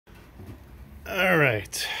All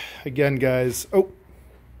right. Again, guys. Oh,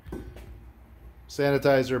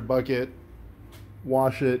 sanitizer bucket.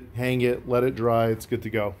 Wash it, hang it, let it dry. It's good to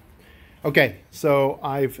go. Okay, so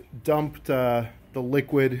I've dumped the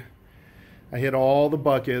liquid. I hit all the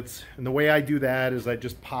buckets, and the way I do that is I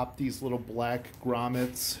just pop these little black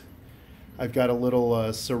grommets. I've got a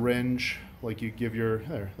little syringe, like you give your,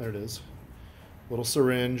 there it is. Little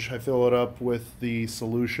syringe. I fill it up with the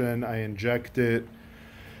solution. I inject it,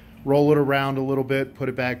 roll it around a little bit, put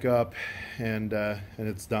it back up, and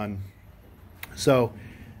it's done. So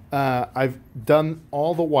I've done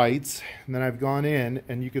all the whites, and then I've gone in,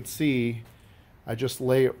 and you could see I just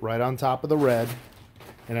lay it right on top of the red.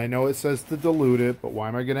 And I know it says to dilute it, but why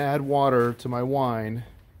am I going to add water to my wine?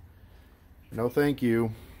 No thank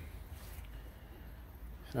you.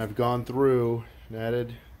 And I've gone through and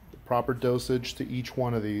added the proper dosage to each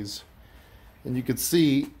one of these. And you can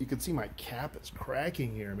see my cap is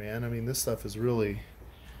cracking here, man. I mean, this stuff is really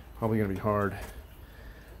probably going to be hard. And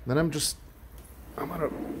then I'm going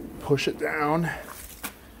to push it down,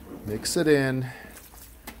 mix it in,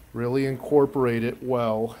 really incorporate it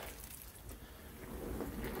well.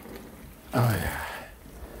 Oh, yeah.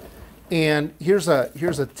 And here's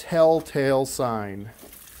a telltale sign.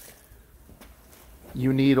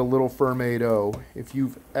 You need a little Fermaid-O. If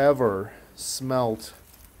you've ever smelt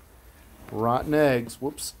rotten eggs,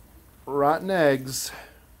 rotten eggs,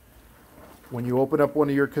 when you open up one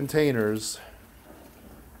of your containers,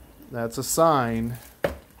 that's a sign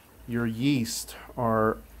your yeast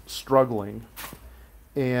are struggling.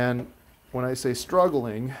 And when I say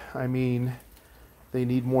struggling, I mean they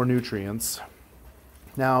need more nutrients.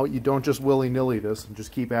 Now, you don't just willy-nilly this and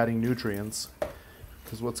just keep adding nutrients,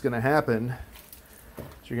 because what's going to happen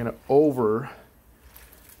is you're going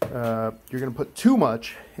to put too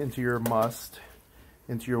much into your must,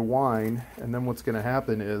 into your wine, and then what's going to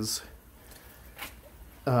happen is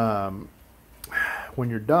when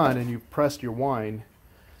you're done and you've pressed your wine's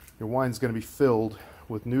going to be filled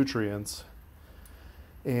with nutrients,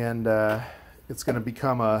 and it's going to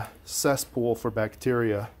become a cesspool for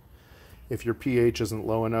bacteria if your pH isn't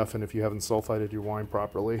low enough and if you haven't sulfited your wine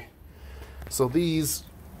properly. So these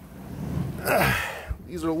are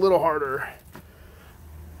a little harder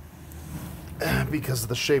because of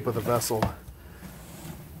the shape of the vessel.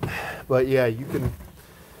 But yeah, you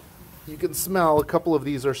can smell a couple of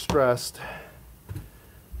these are stressed.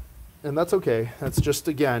 And that's okay. That's just,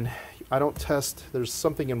 again, I don't test. There's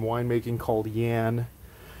something in winemaking called YAN.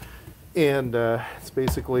 And it's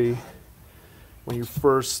basically when you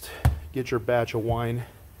first get your batch of wine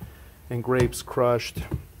and grapes crushed,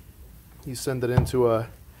 you send it into a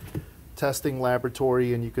testing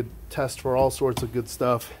laboratory and you could test for all sorts of good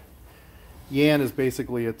stuff. YAN is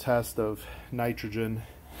basically a test of nitrogen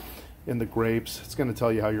in the grapes. It's going to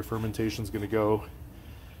tell you how your fermentation is going to go.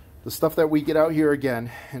 The stuff that we get out here,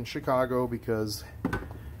 again, in Chicago, because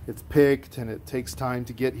it's picked and it takes time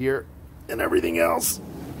to get here and everything else.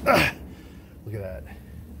 Look at that.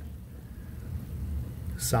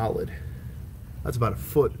 Solid. That's about a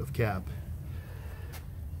foot of cap.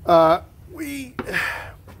 We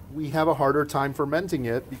have a harder time fermenting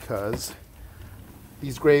it because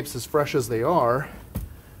these grapes, as fresh as they are,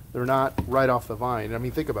 they're not right off the vine. I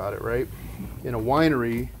mean, think about it, right? In a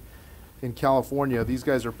winery in California, these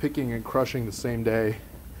guys are picking and crushing the same day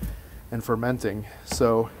and fermenting.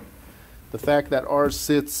 So the fact that ours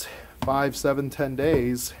sits 5, 7, 10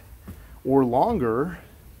 days or longer,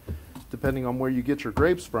 depending on where you get your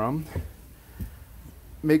grapes from,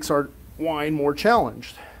 makes our wine more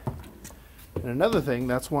challenged. And another thing,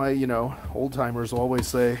 that's why, you know, old timers always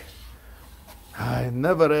say, I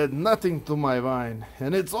never add nothing to my wine,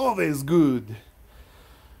 and it's always good.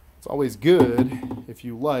 It's always good if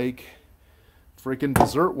you like freaking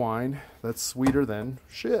dessert wine that's sweeter than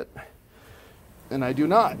shit. And I do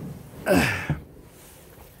not.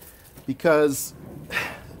 Because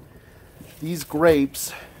these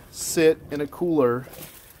grapes sit in a cooler.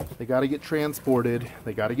 They got to get transported.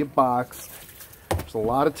 They got to get boxed. There's a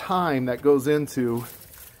lot of time that goes into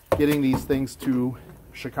getting these things to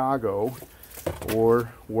Chicago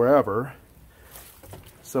or wherever.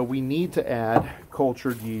 So we need to add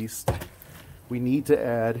cultured yeast. We need to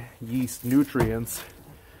add yeast nutrients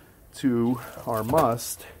to our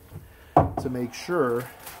must to make sure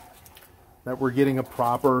that we're getting a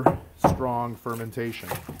proper, strong fermentation.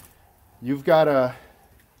 You've got a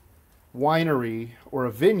winery or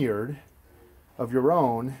a vineyard of your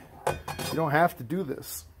own, you don't have to do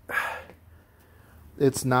this.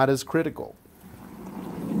 It's not as critical.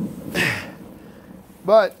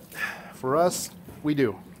 But for us, we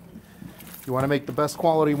do. If you want to make the best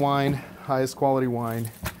quality wine, highest quality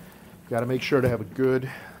wine, Got to make sure to have a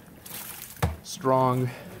good, strong,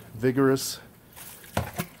 vigorous,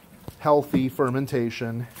 healthy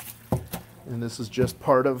fermentation. And this is just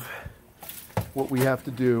part of what we have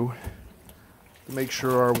to do to make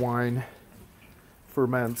sure our wine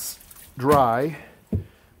ferments dry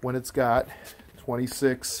when it's got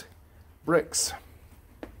 26 bricks.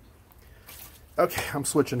 Okay, I'm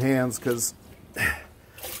switching hands because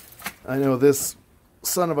I know this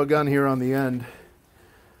son of a gun here on the end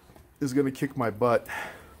is going to kick my butt.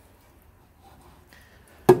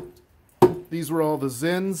 These were all the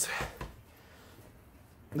Zins.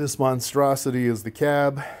 This monstrosity is the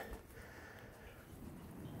cab.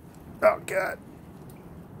 Oh, God.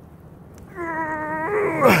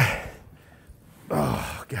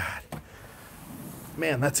 Oh, God.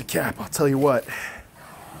 Man, that's a cap, I'll tell you what.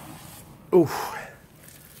 Oof.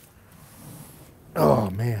 Oh,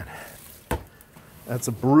 man. That's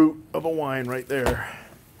a brute of a wine right there.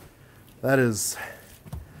 That is,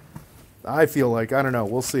 I feel like, I don't know,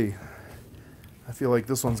 we'll see. I feel like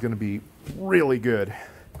this one's going to be really good.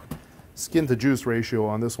 Skin to juice ratio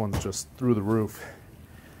on this one's just through the roof.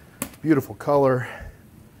 Beautiful color.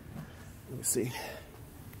 Let me see.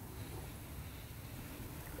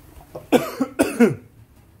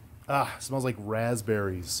 Ah, smells like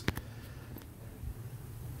raspberries.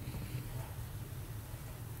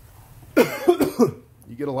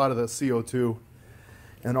 You get a lot of the CO2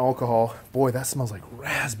 and alcohol. Boy, that smells like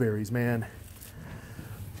raspberries, man.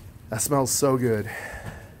 That smells so good.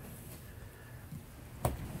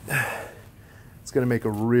 It's gonna make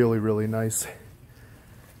a really, really nice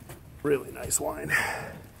wine.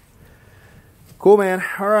 Cool, man.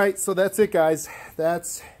 All right, so that's it, guys.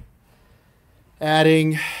 That's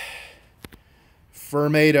adding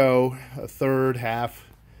Fermaid-O a third, half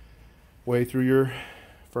way through your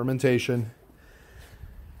fermentation.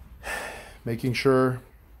 Making sure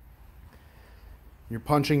you're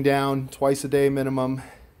punching down twice a day minimum.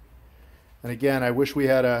 And again, I wish we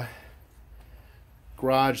had a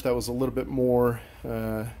garage that was a little bit more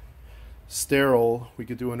sterile. We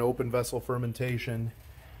could do an open vessel fermentation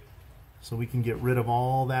so we can get rid of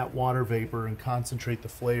all that water vapor and concentrate the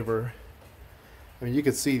flavor. I mean, you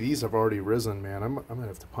can see these have already risen, man. I'm gonna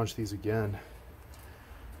have to punch these again.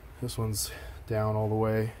 This one's down all the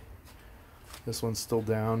way. This one's still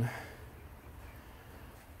down.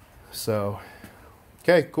 So,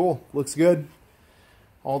 okay, cool. Looks good.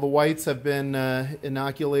 All the whites have been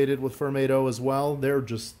inoculated with Fermaid-O as well. They're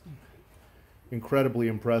just incredibly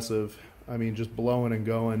impressive. I mean, just blowing and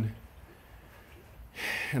going.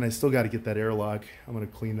 And I still got to get that airlock. I'm going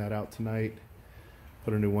to clean that out tonight.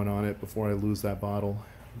 Put a new one on it before I lose that bottle.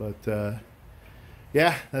 But,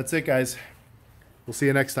 yeah, that's it, guys. We'll see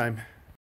you next time.